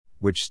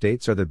Which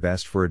states are the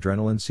best for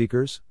adrenaline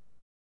seekers?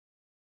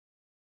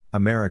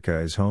 America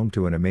is home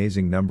to an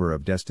amazing number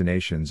of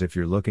destinations if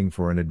you're looking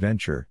for an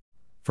adventure,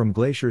 from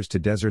glaciers to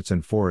deserts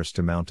and forests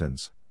to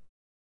mountains.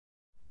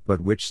 But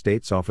which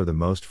states offer the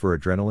most for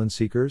adrenaline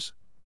seekers?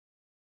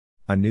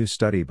 A new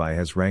study by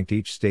has ranked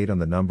each state on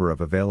the number of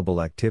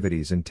available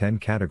activities in 10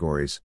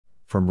 categories,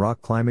 from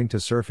rock climbing to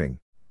surfing,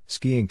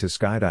 skiing to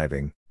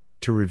skydiving,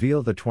 to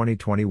reveal the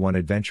 2021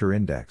 Adventure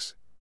Index.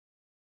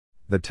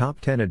 The top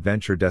 10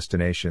 adventure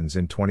destinations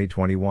in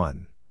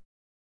 2021.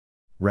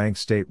 Rank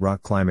state: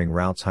 rock climbing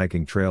routes,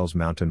 hiking trails,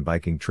 mountain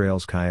biking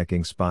trails,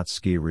 kayaking spots,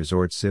 ski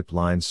resorts, zip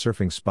lines,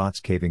 surfing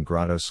spots, caving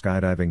grottos,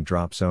 skydiving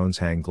drop zones,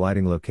 hang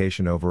gliding.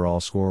 Location: overall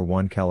score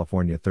 1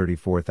 California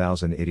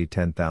 34,080,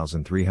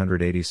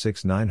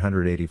 10,386,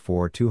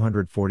 984,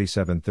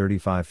 247,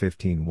 35,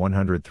 15,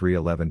 103,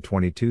 11,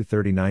 22,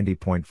 30,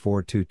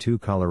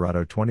 90.422.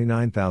 Colorado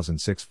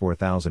 29,006,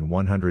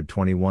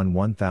 4,121,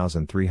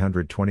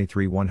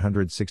 1,323,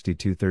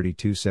 162,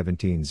 32,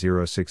 17,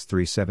 06,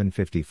 37,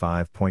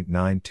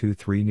 55.9.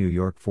 23. New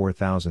York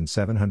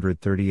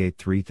 4,738,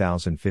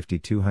 3,050,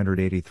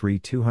 283,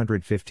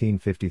 215,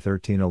 50,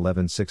 13,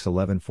 11, 6,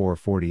 11, 4,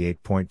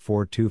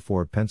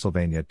 48.424.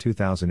 Pennsylvania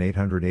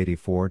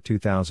 2,884,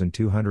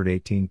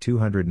 2,218,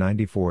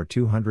 294,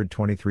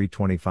 223,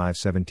 25,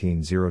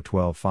 17, 0,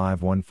 12,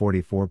 5,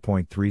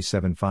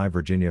 144.375.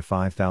 Virginia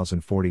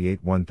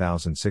 5,048,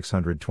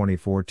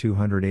 1,624,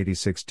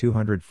 286,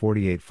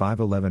 248,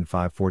 511,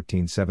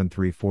 514,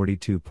 73,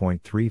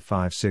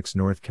 42.356.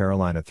 North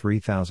Carolina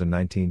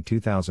 3,019,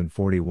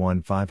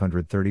 2041,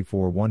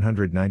 534,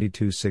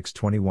 192,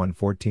 621,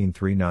 14,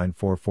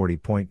 394,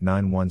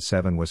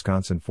 40.917.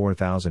 Wisconsin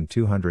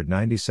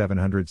 4,290,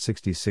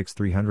 766,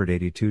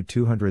 382,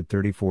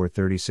 234,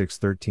 36,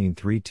 13,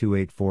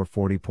 3284,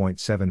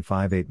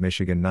 40.758.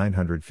 Michigan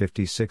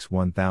 956,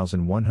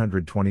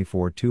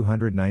 1,124,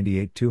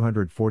 298,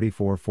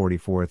 244,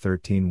 44,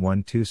 13,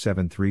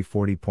 1273,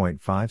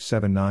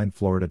 40.579.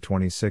 Florida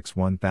 26,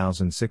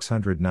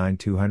 1,609,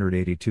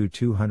 282,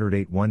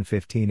 208,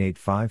 115,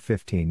 85,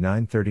 15,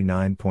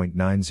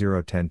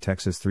 939.90. 10.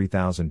 Texas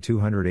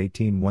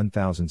 3,218,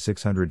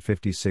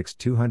 1,656,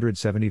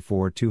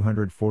 274,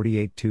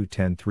 248,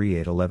 210,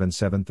 38, 11,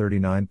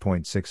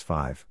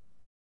 739.65.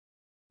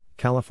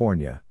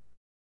 California.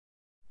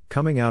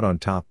 Coming out on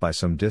top by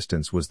some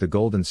distance was the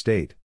Golden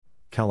State,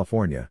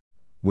 California,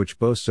 which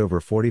boasts over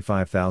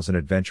 45,000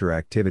 adventure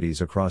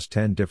activities across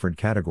 10 different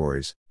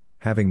categories,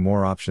 having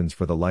more options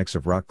for the likes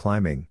of rock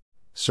climbing,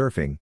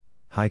 surfing,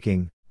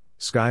 hiking,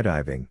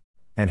 skydiving,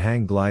 and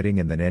hang gliding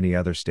than any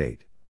other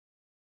state.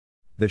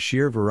 The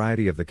sheer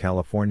variety of the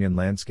Californian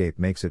landscape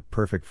makes it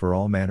perfect for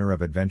all manner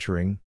of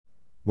adventuring,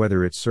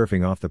 whether it's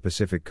surfing off the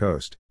Pacific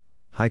coast,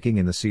 hiking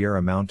in the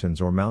Sierra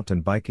Mountains, or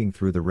mountain biking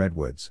through the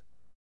Redwoods.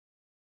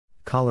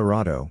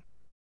 Colorado.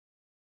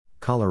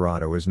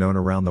 Colorado is known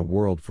around the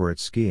world for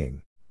its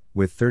skiing,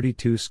 with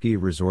 32 ski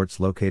resorts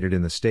located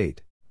in the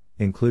state,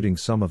 including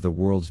some of the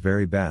world's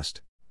very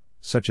best,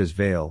 such as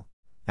Vail,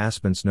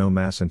 Aspen,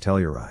 Snowmass, and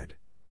Telluride.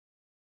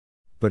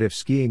 But if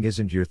skiing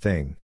isn't your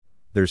thing,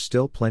 there's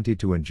still plenty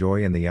to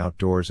enjoy in the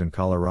outdoors in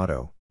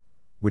Colorado,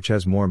 which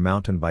has more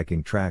mountain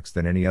biking tracks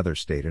than any other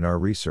state in our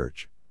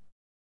research.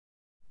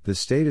 The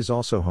state is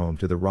also home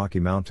to the Rocky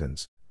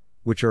Mountains,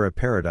 which are a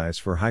paradise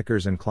for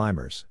hikers and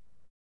climbers.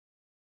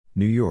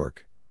 New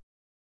York.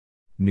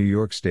 New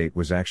York State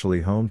was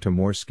actually home to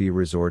more ski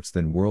resorts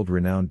than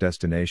world-renowned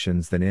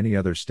destinations than any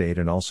other state,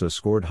 and also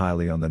scored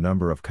highly on the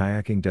number of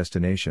kayaking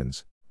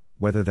destinations,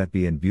 whether that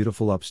be in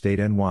beautiful upstate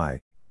NY,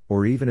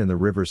 or even in the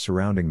rivers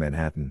surrounding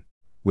Manhattan,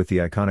 with the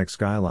iconic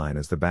skyline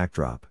as the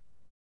backdrop.